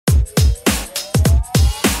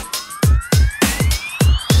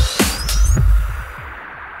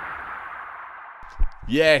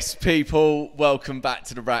Yes, people, welcome back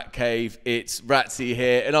to the Ratcave. It's Ratzi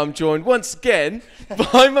here, and I'm joined once again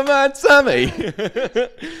by my man Sami.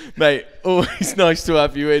 Mate, always nice to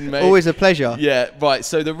have you in, mate. Always a pleasure. Yeah, right.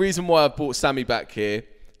 So the reason why I brought Sami back here,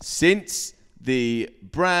 since the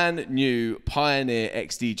brand new Pioneer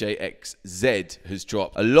XDJ-XZ has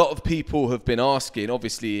dropped, a lot of people have been asking.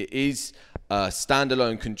 Obviously, it is a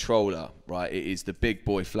standalone controller, right? It is the big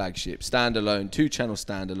boy flagship standalone, 2-channel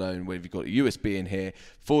standalone, where you've got a USB in here,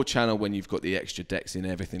 4-channel when you've got the extra decks in,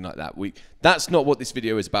 everything like that. That's not what this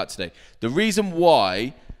video is about today. The reason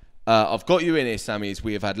why I've got you in here, Sami, is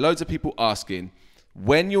we have had loads of people asking,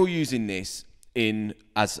 when you're using this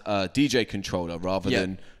as a DJ controller rather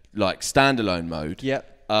than like standalone mode,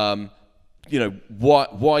 you know,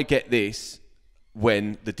 why get this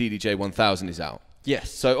when the DDJ-1000 is out?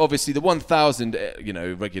 Yes. So obviously the 1000, you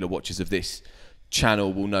know, regular watchers of this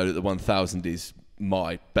channel will know that the 1000 is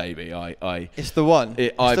my baby. It's the one.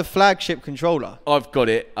 It's the flagship controller. I've got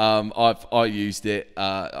it. I used it.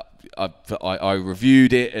 I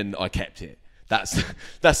reviewed it and I kept it.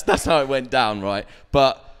 That's how it went down, right?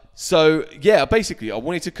 But so yeah, basically I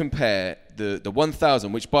wanted to compare the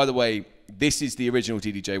 1000, which by the way, this is the original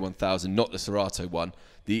DDJ-1000, not the Serato one.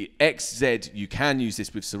 The XZ, you can use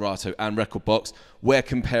this with Serato and Rekordbox. We're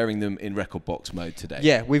comparing them in Rekordbox mode today.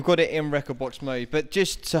 Yeah, we've got it in Rekordbox mode. But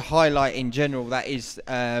just to highlight in general, that is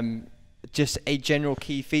just a general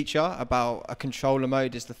key feature about a controller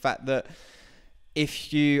mode is the fact that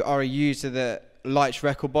if you are a user that likes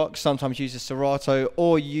Rekordbox, sometimes uses Serato,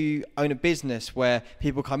 or you own a business where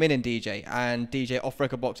people come in and DJ off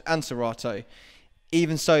Rekordbox and Serato,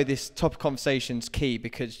 even so, this topic conversation's key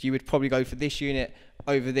because you would probably go for this unit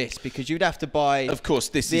over this because you'd have to buy, of course,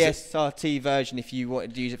 this the is SRT version if you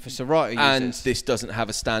wanted to use it for Serato and users. This doesn't have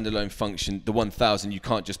a standalone function. The 1000, you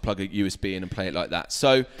can't just plug a USB in and play it like that.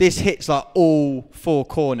 So this hits like all four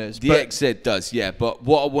corners. The XZ does, yeah. But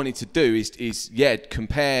what I wanted to do is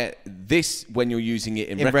compare this when you're using it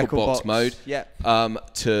in Rekordbox mode,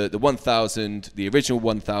 to the 1000, the original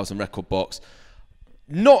 1000 Rekordbox.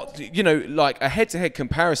 Not, you know, like a head-to-head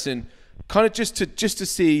comparison, kind of just to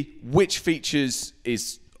see which features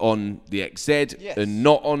is on the XZ and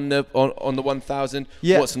not on the 1000.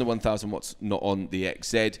 What's on the 1000, what's not on the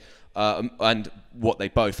XZ, and what they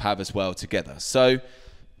both have as well together. So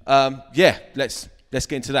yeah, let's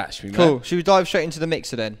get into that. Should we? Cool. Should we dive straight into the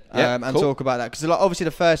mixer then, and talk about that? Because like, obviously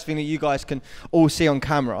the first thing that you guys can all see on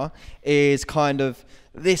camera is kind of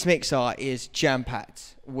this mixer is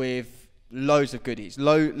jam-packed with loads of goodies,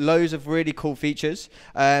 loads of really cool features,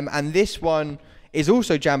 and this one is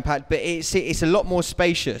also jam-packed, but it's a lot more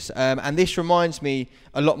spacious, and this reminds me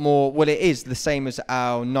a lot more, well, it is the same as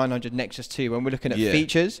our 900 Nexus 2 when we're looking at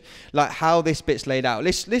features, like how this bit's laid out.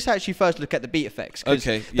 Let's actually first look at the beat effects,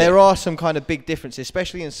 because there are some kind of big differences,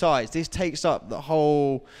 especially in size. This takes up the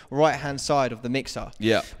whole right-hand side of the mixer,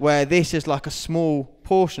 where this is like a small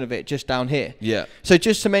portion of it just down here. So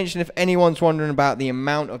just to mention, if anyone's wondering about the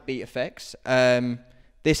amount of beat effects,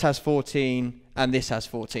 this has 14 and this has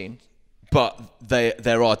 14. But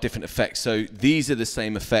there are different effects. So these are the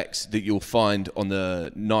same effects that you'll find on the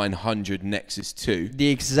 900 Nexus 2. The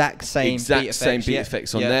exact same beat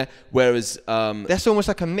effects on there. Whereas that's almost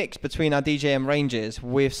like a mix between our DJM ranges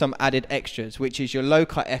with some added extras, which is your low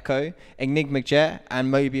cut echo, Enigma Jet,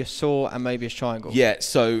 and Mobius Saw and Mobius Triangle. Yeah.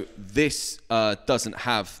 So this doesn't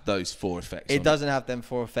have those 4 effects. It doesn't have them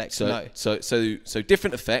 4 effects. So, no. So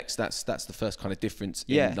different effects. That's the first kind of difference.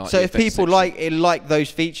 So if people like those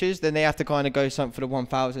features, then they have to kind of go something for the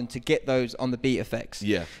 1000 to get those on the beat effects.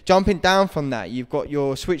 Jumping down from that, you've got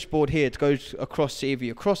your switchboard here to go across to either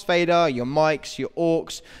your crossfader, your mics, your aux.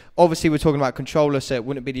 Obviously we're talking about controller, so it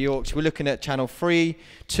wouldn't be the aux. We're looking at channel 3,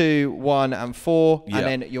 2, 1 and 4, and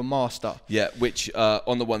then your master. Which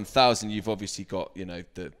on the 1000 you've obviously got, you know,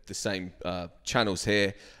 the same channels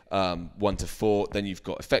here, 1 to 4. Then you've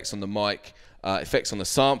got effects on the mic, effects on the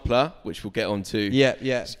sampler, which we'll get onto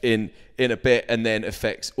in a bit, and then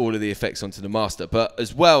all of the effects onto the master. But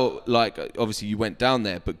as well, like obviously you went down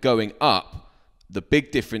there, but going up, the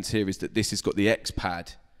big difference here is that this has got the X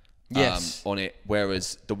pad on it,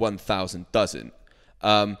 whereas the 1000 doesn't.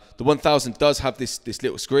 The 1000 does have this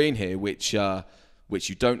little screen here, which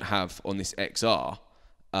you don't have on this XR.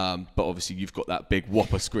 but obviously you've got that big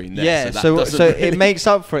whopper screen there. Yeah, so really it makes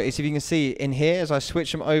up for it. Is if you can see in here, as I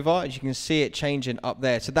switch them over, you can see it changing up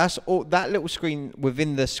there. So that's all, that little screen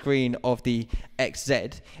within the screen of the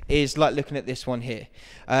XZ is like looking at this one here.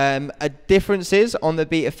 A difference is on the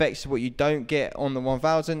beat effects, what you don't get on the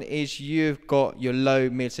 1000 is you've got your low,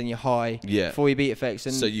 mids and your high for your beat effects.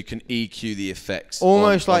 And so you can EQ the effects.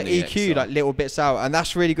 Almost like on EQ, like little bits out. And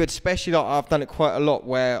that's really good, especially like I've done it quite a lot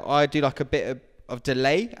where I do like a bit of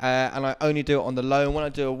delay and I only do it on the low, and when I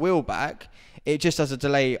do a wheel back it just does a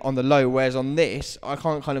delay on the low, whereas on this I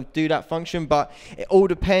can't kind of do that function. But it all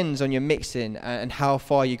depends on your mixing and how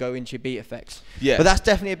far you go into your beat effects. But that's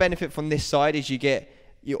definitely a benefit from this side, is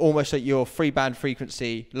you're almost at your 3-band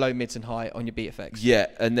frequency, low, mids and high on your beat effects.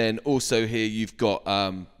 And then also here you've got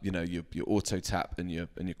you know, your auto tap and your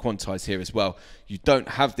quantize here as well. You don't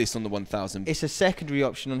have this on the 1000. It's a secondary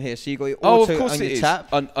option on here, so you got your auto of course and it your is.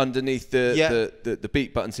 tap Underneath the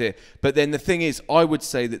beat buttons here. But then the thing is, I would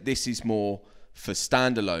say that this is more for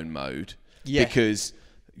standalone mode, because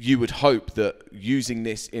you would hope that using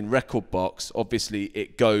this in Rekordbox, obviously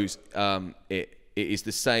it goes it is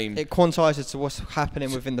the same. It quantizes to what's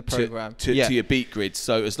happening within the program to your beat grid.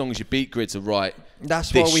 So as long as your beat grids are right,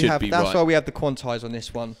 that's why we have. That's why we have the quantize on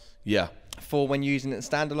this one. For when using it in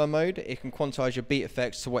standalone mode, it can quantize your beat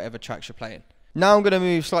effects to whatever tracks you're playing. Now I'm going to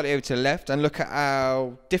move slightly over to the left and look at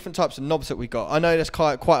our different types of knobs that we got. I know that's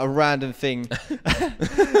quite a random thing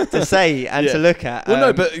to say and to look at. Well,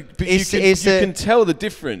 no, but you can tell the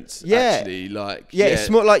difference. Actually, like it's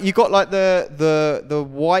more like you got like the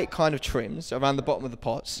white kind of trims around the bottom of the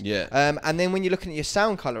pots. And then when you're looking at your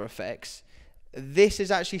sound color effects, this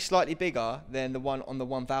is actually slightly bigger than the one on the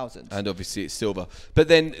 1000. And obviously it's silver. But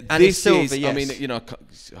then this is, I mean, you know,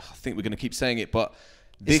 I think we're going to keep saying it, but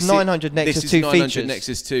it's 900 Nexus 2 features. This is 900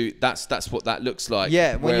 Nexus 2. That's what that looks like.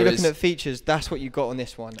 When you're looking at features, that's what you got on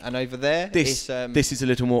this one. And over there, this is a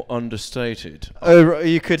little more understated. Oh,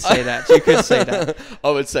 you could say that. You could say that.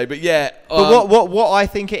 I would say, but But what I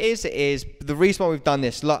think it is the reason why we've done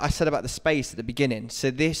this, like I said about the space at the beginning.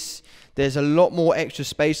 So there's a lot more extra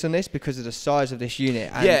space on this because of the size of this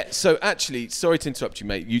unit. And so actually, sorry to interrupt you,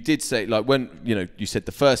 mate. You did say, like, when, you know, you said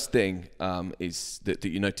the first thing is that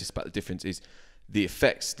you noticed about the difference is the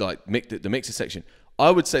effects, like the mixer section.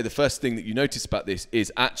 I would say the first thing that you notice about this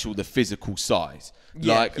is the physical size.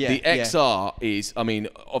 The XR is, I mean,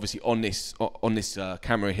 obviously on this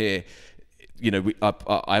camera here, you know,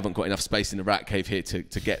 I haven't got enough space in the Ratcave here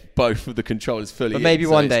to get both of the controllers fully. But maybe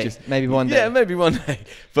one day. Maybe one day. Yeah, maybe one day.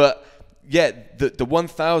 But yeah, the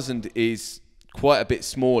 1000 is quite a bit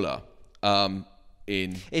smaller.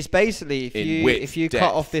 It's basically if you depth.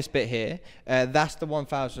 cut off this bit here, that's the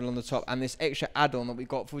 1000 on the top, and this extra add-on that we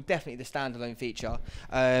got for definitely the standalone feature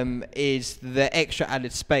is the extra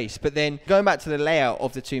added space. But then going back to the layout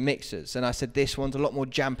of the two mixers, and I said this one's a lot more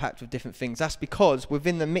jam-packed with different things. That's because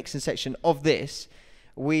within the mixing section of this,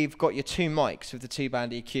 we've got your two mics with the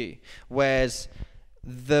 2-band EQ, whereas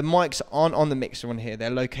the mics aren't on the mixer on here. They're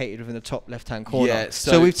located within the top left-hand corner.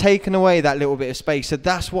 So we've taken away that little bit of space. So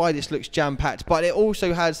that's why this looks jam-packed. But it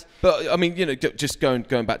also has... But, I mean, you know, just going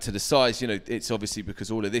back to the size, you know, it's obviously because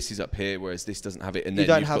all of this is up here, whereas this doesn't have it. And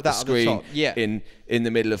then you've got the screen in the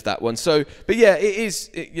middle of that one. So, but yeah, it is,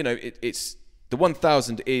 you know, it's... The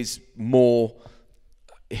 1000 is more...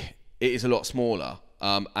 It is a lot smaller.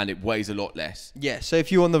 And it weighs a lot less. So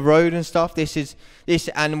if you're on the road and stuff,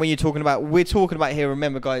 and when we're talking about here,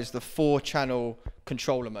 remember guys, the 4-channel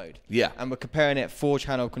controller mode. And we're comparing it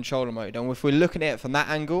 4-channel controller mode. And if we're looking at it from that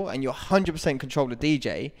angle and you're 100% controller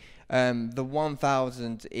DJ, the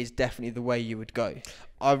 1000 is definitely the way you would go.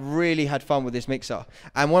 I really had fun with this mixer.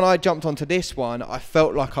 And when I jumped onto this one, I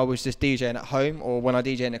felt like I was just DJing at home or when I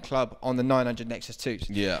DJ in a club on the 900 Nexus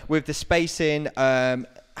 2s. With the spacing,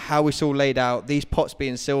 how it's all laid out, these pots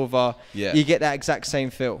being silver, you get that exact same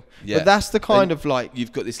feel. But that's the kind of like...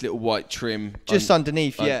 You've got this little white trim... Just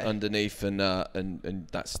underneath, underneath, and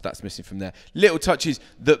that's missing from there. Little touches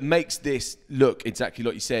that makes this look, exactly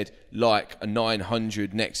like you said, like a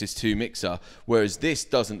 900 Nexus 2 mixer, whereas this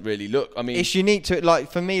doesn't really look... I mean... It's unique to it. Like,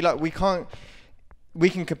 for me, like, we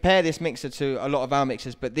can compare this mixer to a lot of our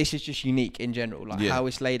mixers, but this is just unique in general, like how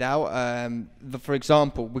it's laid out. For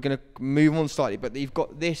example, we're going to move on slightly, but you've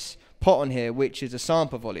got this pot on here, which is a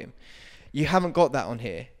sample volume. You haven't got that on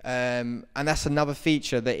here. And that's another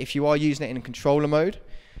feature that if you are using it in controller mode,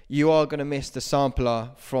 you are going to miss the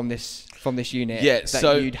sampler from this unit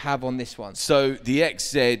that you'd have on this one. So the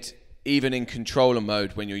XZ even in controller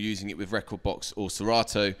mode when you're using it with Rekordbox or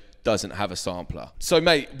Serato, doesn't have a sampler. So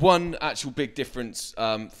mate, one actual big difference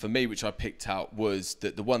for me, which I picked out, was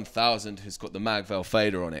that the 1000 has got the Magvel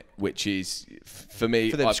fader on it, which is, for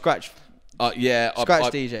me... For the scratch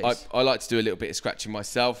DJs. I like to do a little bit of scratching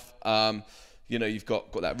myself. You know, you've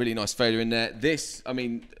got that really nice fader in there. This, I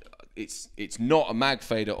mean, it's not a mag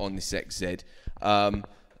fader on this XZ.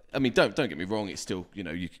 I mean, don't get me wrong. It's still, you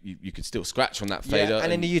know, you can still scratch on that fader. Yeah,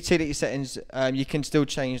 and in the utility settings, you can still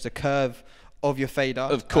change the curve of your fader,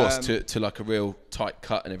 of course, to like a real tight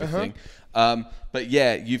cut and everything. But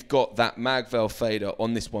yeah, you've got that Magvel fader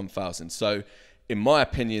on this 1000. So, in my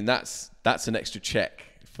opinion, that's an extra check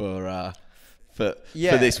for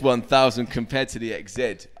this 1000 compared to the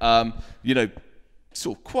XZ. You know,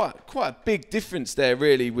 sort of quite a big difference there,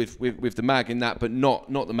 really, with the mag in that, but not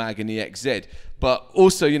the mag in the XZ. But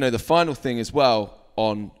also, you know, the final thing as well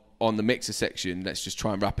on the mixer section. Let's just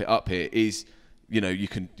try and wrap it up here. Is, you know, you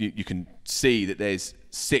can see that there's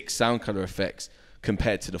 6 sound color effects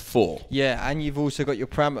compared to the 4. Yeah, and you've also got your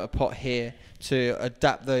parameter pot here to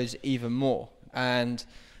adapt those even more. And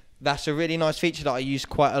that's a really nice feature that I use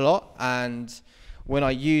quite a lot. And when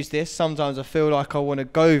I use this, sometimes I feel like I want to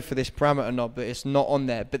go for this parameter knob, but it's not on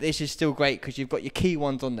there. But this is still great because you've got your key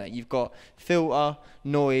ones on there. You've got filter,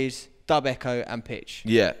 noise, dub echo, and pitch.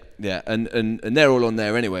 Yeah, and they're all on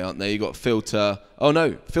there anyway, aren't they? You got filter. Oh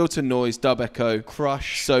no, filter, noise, dub echo,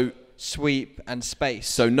 crush, so sweep, and space.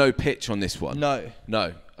 So no pitch on this one.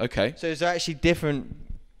 No. Okay. So there's actually different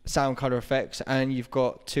sound color effects, and you've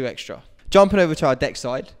got 2 extra. Jumping over to our deck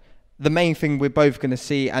side, the main thing we're both going to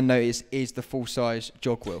see and notice is the full size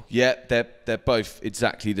jog wheel. Yeah, they're both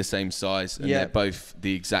exactly the same size, and they're both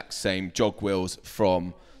the exact same jog wheels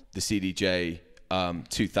from the CDJ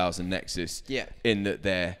 2000 Nexus. Yeah. In that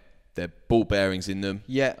they're ball bearings in them.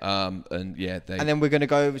 Yeah. And then we're going to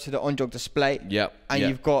go over to the on jog display. Yep. And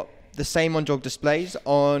you've got the same on jog displays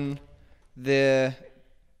on the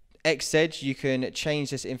XZ. You can change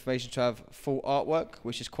this information to have full artwork,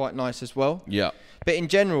 which is quite nice as well. Yeah. But in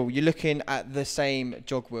general, you're looking at the same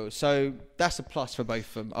jog wheels. So that's a plus for both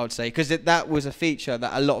of them, I would say, because that was a feature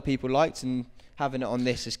that a lot of people liked, and having it on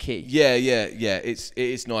this is key. Yeah. It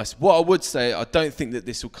is nice. What I would say, I don't think that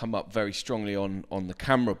this will come up very strongly on the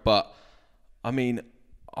camera, but I mean,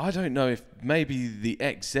 I don't know if maybe the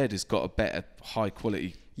XZ has got a better high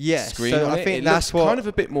quality screen so on I think it that's looks kind of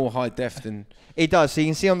a bit more high def than... It does. So you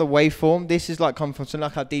can see on the waveform, this is like coming from something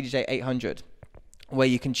like our DJKit, where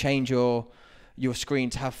you can change your screen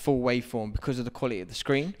to have full waveform because of the quality of the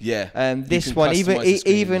screen. Yeah. This one,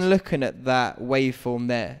 even looking at that waveform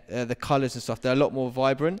there, the colors and stuff, they're a lot more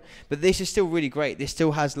vibrant. But this is still really great. This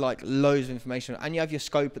still has like loads of information, and you have your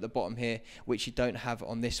scope at the bottom here, which you don't have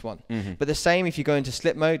on this one. But the same, if you go into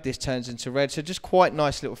slip mode, this turns into red. So just quite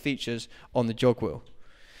nice little features on the jog wheel.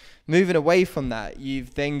 Moving away from that,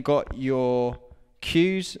 you've then got your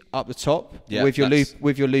cues up the top with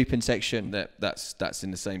your looping section. That's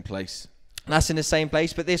in the same place. That's in the same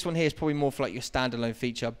place, but this one here is probably more for like your standalone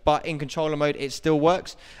feature. But in controller mode, it still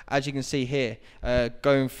works. As you can see here,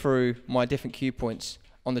 going through my different cue points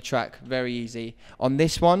on the track, very easy. On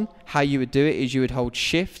this one, how you would do it is you would hold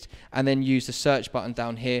shift and then use the search button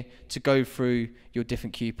down here to go through your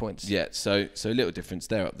different cue points. Yeah, so a little difference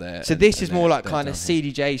there up there. So this is more like kind of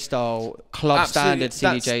CDJ style, club standard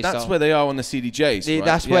CDJ style. That's where they are on the CDJs, right?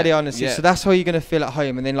 That's where they are on the CDJs. So that's how you're going to feel at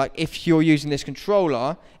home. And then like if you're using this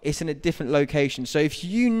controller, it's in a different location. So if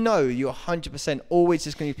you know you're 100% always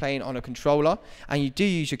just going to be playing on a controller and you do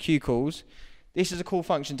use your cue calls, this is a cool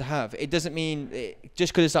function to have. It doesn't mean,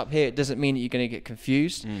 just because it's up here, it doesn't mean that you're going to get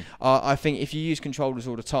confused. I think if you use controllers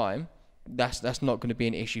all the time, that's not going to be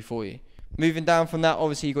an issue for you. Moving down from that,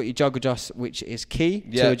 obviously you've got your jog adjust, which is key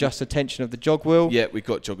to adjust the tension of the jog wheel. Yeah, we've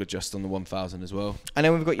got jog adjust on the 1000 as well. And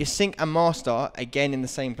then we've got your sync and master, again in the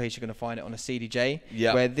same place you're going to find it on a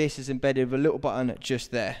CDJ, where this is embedded with a little button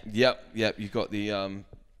just there. Yep. You've got the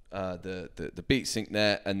beat sync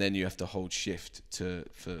there, and then you have to hold shift for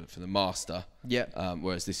the master.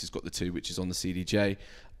 Whereas this has got the 2, which is on the CDJ.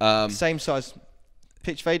 Same size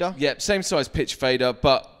pitch fader. Same size pitch fader,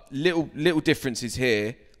 but little differences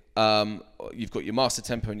here. You've got your master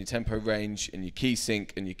tempo and your tempo range, and your key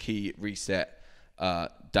sync and your key reset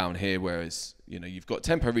down here. Whereas you've got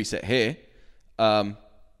tempo reset here,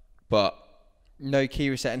 but no key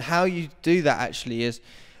reset. And how you do that actually is.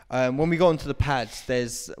 When we go onto the pads,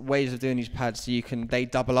 there's ways of doing these pads so they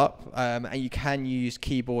double up, and you can use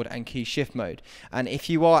keyboard and key shift mode. And if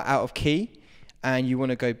you are out of key and you want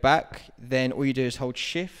to go back, then all you do is hold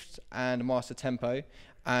shift and master tempo,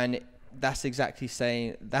 and that's exactly the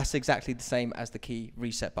same as the key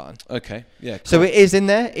reset button. Okay, yeah. Cool. So it is in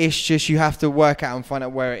there. It's just you have to work out and find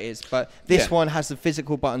out where it is. But this one has the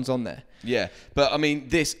physical buttons on there. Yeah, but I mean,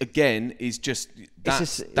 this again is just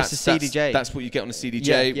that's a CDJ. That's what you get on a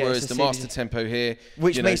CDJ. Whereas the master tempo here,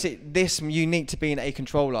 which makes it this unique to being a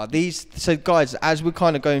controller. So guys, as we're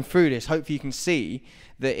kind of going through this, hopefully you can see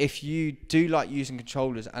that if you do like using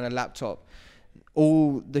controllers and a laptop,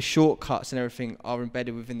 all the shortcuts and everything are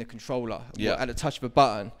embedded within the controller at the touch of a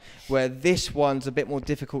button, where this one's a bit more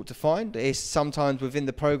difficult to find. It's sometimes within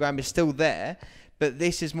the program, it's still there, but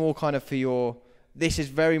this is more kind of for your, this is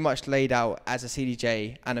very much laid out as a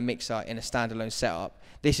CDJ and a mixer in a standalone setup.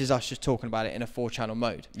 This is us just talking about it in a 4-channel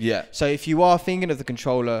mode. Yeah. So if you are thinking of the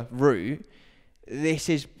controller route, this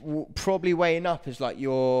is probably weighing up as like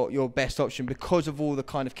your best option because of all the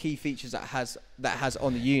kind of key features that has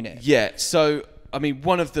on the unit. Yeah. So I mean,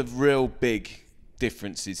 one of the real big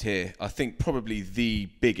differences here, I think probably the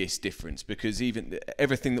biggest difference, because even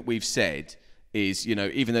everything that we've said is,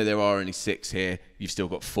 even though there are only 6 here, you've still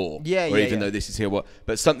got 4. Yeah, or even though this is here,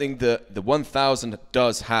 but something that the 1000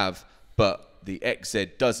 does have, but the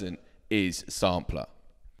XZ doesn't, is sampler.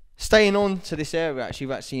 Staying on to this area,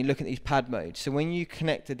 actually, you look at these pad modes. So when you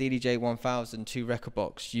connect the DDJ-1000 to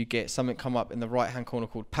Rekordbox, you get something come up in the right-hand corner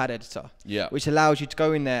called Pad Editor, which allows you to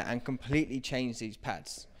go in there and completely change these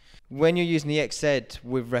pads. When you're using the XZ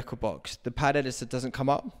with Rekordbox, the Pad Editor doesn't come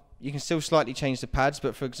up. You can still slightly change the pads,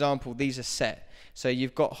 but for example, these are set. So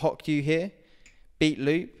you've got hot cue here, beat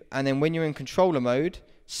loop, and then when you're in controller mode,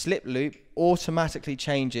 slip loop automatically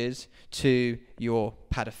changes to your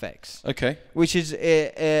pad effects. Okay. Which is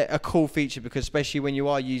a cool feature, because especially when you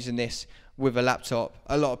are using this with a laptop,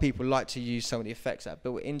 a lot of people like to use some of the effects that are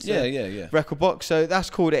built into Rekordbox. So that's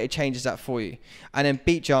cool that it changes that for you. And then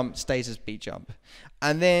beat jump stays as beat jump.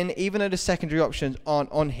 And then even though the secondary options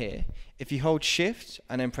aren't on here, if you hold shift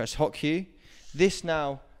and then press hot cue, this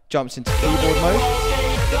now jumps into keyboard mode.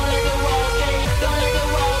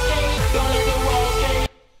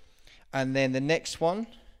 And then the next one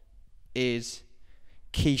is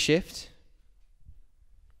key shift.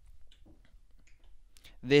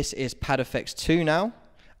 This is pad effects 2 now.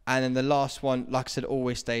 And then the last one, like I said,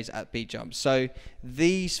 always stays at beat jump. So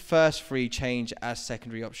these first 3 change as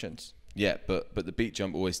secondary options. Yeah, but the beat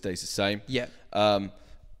jump always stays the same. Yeah.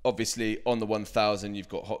 Obviously on the 1000 you've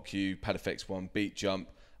got hot cue, pad effects 1, beat jump.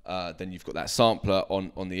 Then you've got that sampler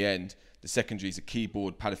on the end. The secondaries are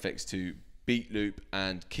keyboard, pad effects 2, beat loop,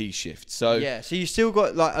 and key shift. So yeah, so you still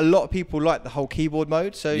got, like, a lot of people like the whole keyboard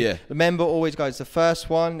mode. So remember, always guys, the first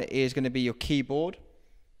one is going to be your keyboard,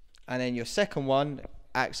 and then your second one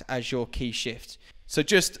acts as your key shift. So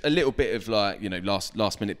just a little bit of, like,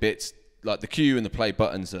 last minute bits, like the cue and the play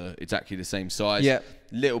buttons are exactly the same size. Yeah,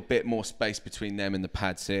 little bit more space between them and the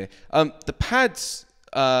pads here. The pads,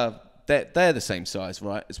 they're the same size,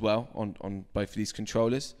 right, as well on both of these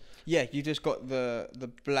controllers. Yeah, you just got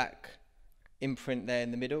the black imprint there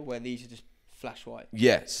in the middle, where these are just flash white.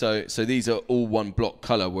 Yeah, so these are all one block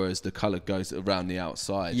color, whereas the color goes around the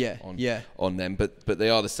outside on them, but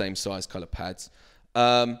they are the same size color pads.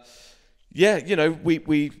 We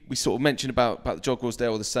sort of mentioned about the jog wheels,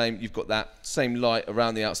 they're all the same. You've got that same light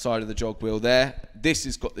around the outside of the jog wheel there. This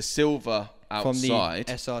has got the silver outside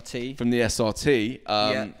from the SRT.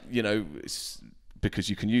 It's because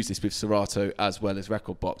you can use this with Serato as well as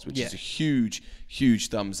Rekordbox, which is a huge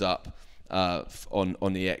thumbs up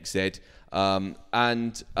on the XZ. I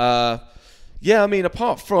mean,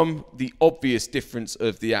 apart from the obvious difference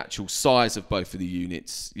of the actual size of both of the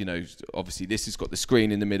units, obviously this has got the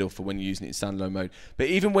screen in the middle for when you're using it in standalone mode. But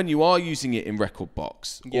even when you are using it in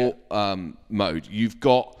Rekordbox or mode, you've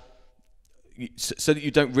got, so that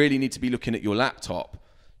you don't really need to be looking at your laptop,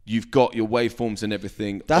 you've got your waveforms and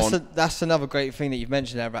everything. That's another great thing that you've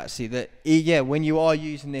mentioned there, Ratzi, that when you are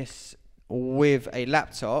using this with a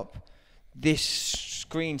laptop, this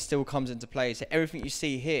screen still comes into play. So everything you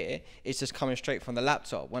see here is just coming straight from the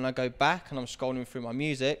laptop. When I go back and I'm scrolling through my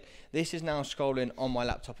music, this is now scrolling on my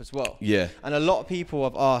laptop as well. Yeah. And a lot of people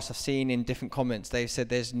have asked, I've seen in different comments, they've said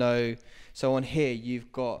there's no, so on here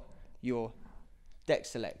you've got your deck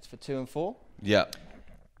select for 2 and 4. Yeah.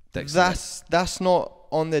 That's not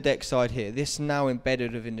on the deck side here. This is now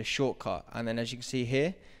embedded within the shortcut. And then as you can see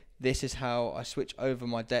here, this is how I switch over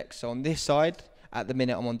my deck. So on this side, at the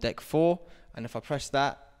minute I'm on deck 4, and if I press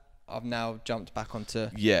that, I've now jumped back onto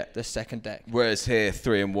the second deck. Whereas here,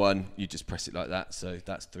 3 and 1, you just press it like that. So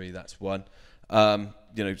that's 3, that's 1.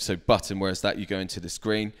 So button, whereas that you go into the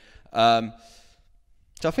screen. So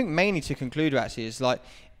I think mainly to conclude, actually, is like,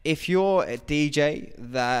 if you're a DJ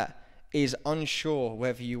that is unsure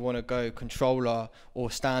whether you want to go controller or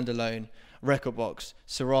standalone, Rekordbox,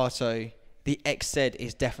 Serato, the XZ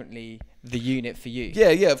is definitely the unit for you.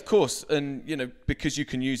 Yeah, of course. And, you know, because you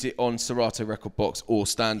can use it on Serato, Rekordbox or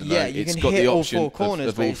standalone, yeah, you it's can got hit the all option four corners,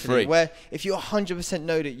 of all three. Where if you 100%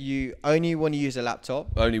 know that you only want to use a laptop,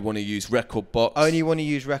 only want to use Rekordbox, only want to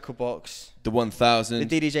use Rekordbox, the 1000,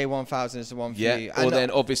 the DDJ-1000 is the one for you. Or then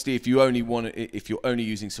obviously if you only want to, if you're only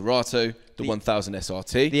using Serato, the 1000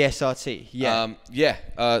 SRT. The SRT, yeah.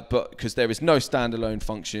 But because there is no standalone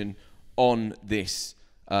function on this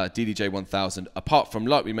DDJ-1000, apart from,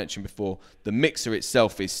 like we mentioned before, the mixer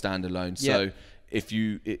itself is standalone. So if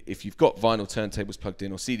you've got vinyl turntables plugged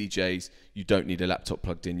in or CDJs, you don't need a laptop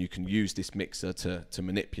plugged in. You can use this mixer to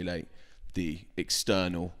manipulate the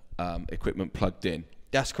external equipment plugged in.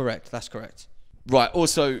 That's correct. That's correct. Right.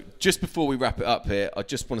 Also, just before we wrap it up here, I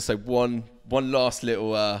just want to say one last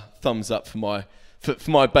little thumbs up for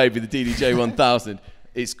my baby, the DDJ-1000.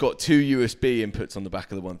 It's got 2 USB inputs on the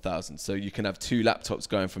back of the 1000, so you can have 2 laptops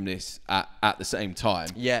going from this at the same time.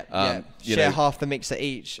 Share half the mixer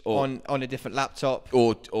each on a different laptop,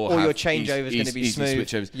 or your changeover is going to be smooth.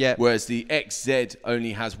 Switchovers. Whereas the XZ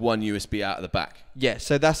only has 1 USB out of the back. Yeah,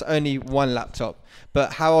 so that's only 1 laptop.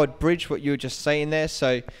 But how I'd bridge what you were just saying there,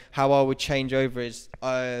 so how I would change over is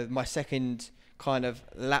my second kind of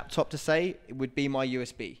laptop to say it would be my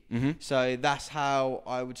USB. So that's how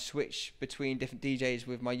I would switch between different DJs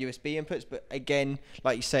with my USB inputs. But again,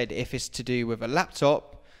 like you said, if it's to do with a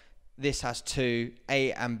laptop, this has 2,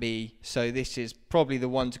 A and B. So this is probably the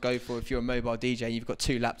one to go for if you're a mobile DJ and you've got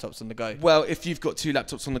 2 laptops on the go. Well, if you've got 2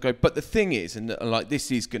 laptops on the go, but the thing is, and like this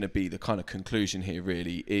is going to be the kind of conclusion here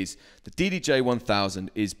really, is the DDJ-1000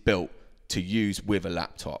 is built to use with a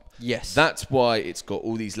laptop. Yes. That's why it's got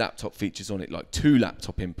all these laptop features on it, like 2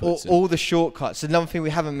 laptop inputs. All the shortcuts. Another thing we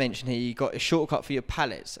haven't mentioned here, you got a shortcut for your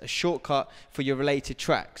palettes, a shortcut for your related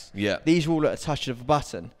tracks. Yeah. These are all at a touch of a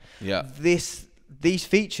button. Yeah. These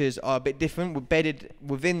features are a bit different. We're bedded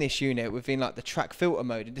within this unit, within like the track filter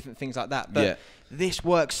mode and different things like that. But this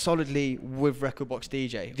works solidly with Rekordbox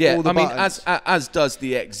DJ. Yeah, I mean, as does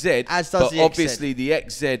the XZ. As does the XZ. Obviously the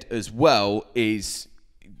XZ as well is,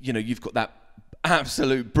 you know, you've got that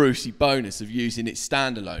absolute Brucey bonus of using its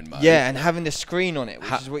standalone mode. Yeah, and having the screen on it,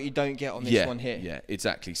 which is what you don't get on this one here. Yeah,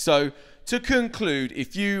 exactly. So to conclude,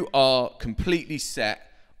 if you are completely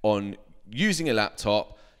set on using a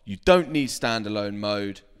laptop, you don't need standalone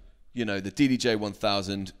mode, you know, the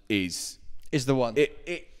DDJ-1000 is the one.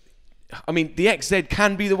 I mean, the XZ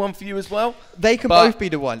can be the one for you as well. They can both be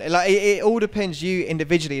the one. Like it all depends you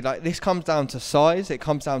individually. Like this comes down to size. It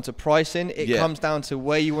comes down to pricing. It comes down to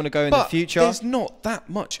where you want to go in the future. There's not that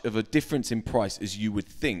much of a difference in price as you would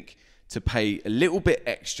think to pay a little bit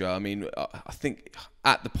extra. I mean, I think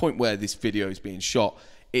at the point where this video is being shot,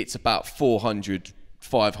 it's about 400,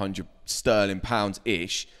 500 sterling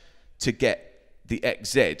pounds-ish to get the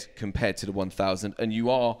XZ compared to the 1000. And you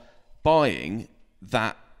are buying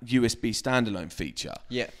that USB standalone feature.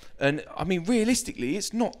 Yeah. And I mean, realistically,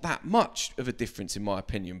 it's not that much of a difference in my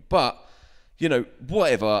opinion, but you know,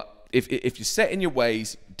 whatever, if you're set in your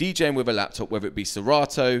ways, DJing with a laptop, whether it be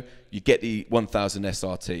Serato, you get the 1000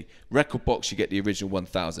 SRT, Rekordbox, you get the original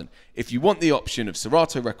 1000. If you want the option of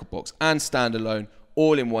Serato, Rekordbox and standalone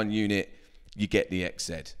all in one unit, you get the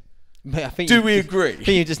XZ. Mate, I think we agree? I think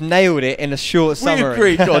you just nailed it in a short summary.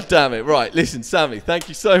 We agree, god damn it. Right, listen, Sami, thank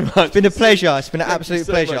you so much. It's been a pleasure. It's been an absolute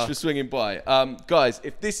pleasure. Thank you so much for swinging by. Guys,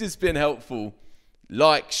 if this has been helpful,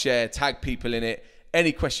 like, share, tag people in it.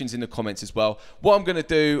 Any questions in the comments as well. What I'm going to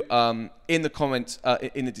do in the comments,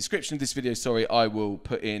 in the description of this video, sorry, I will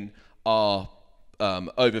put in our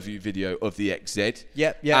overview video of the XZ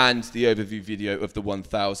and the overview video of the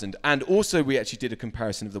 1000, and also we actually did a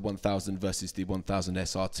comparison of the 1000 versus the 1000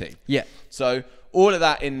 SRT. So all of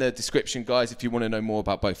that in the description, guys, if you want to know more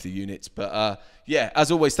about both the units. But yeah,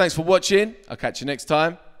 as always, thanks for watching. I'll catch you next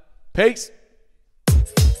time. Peace.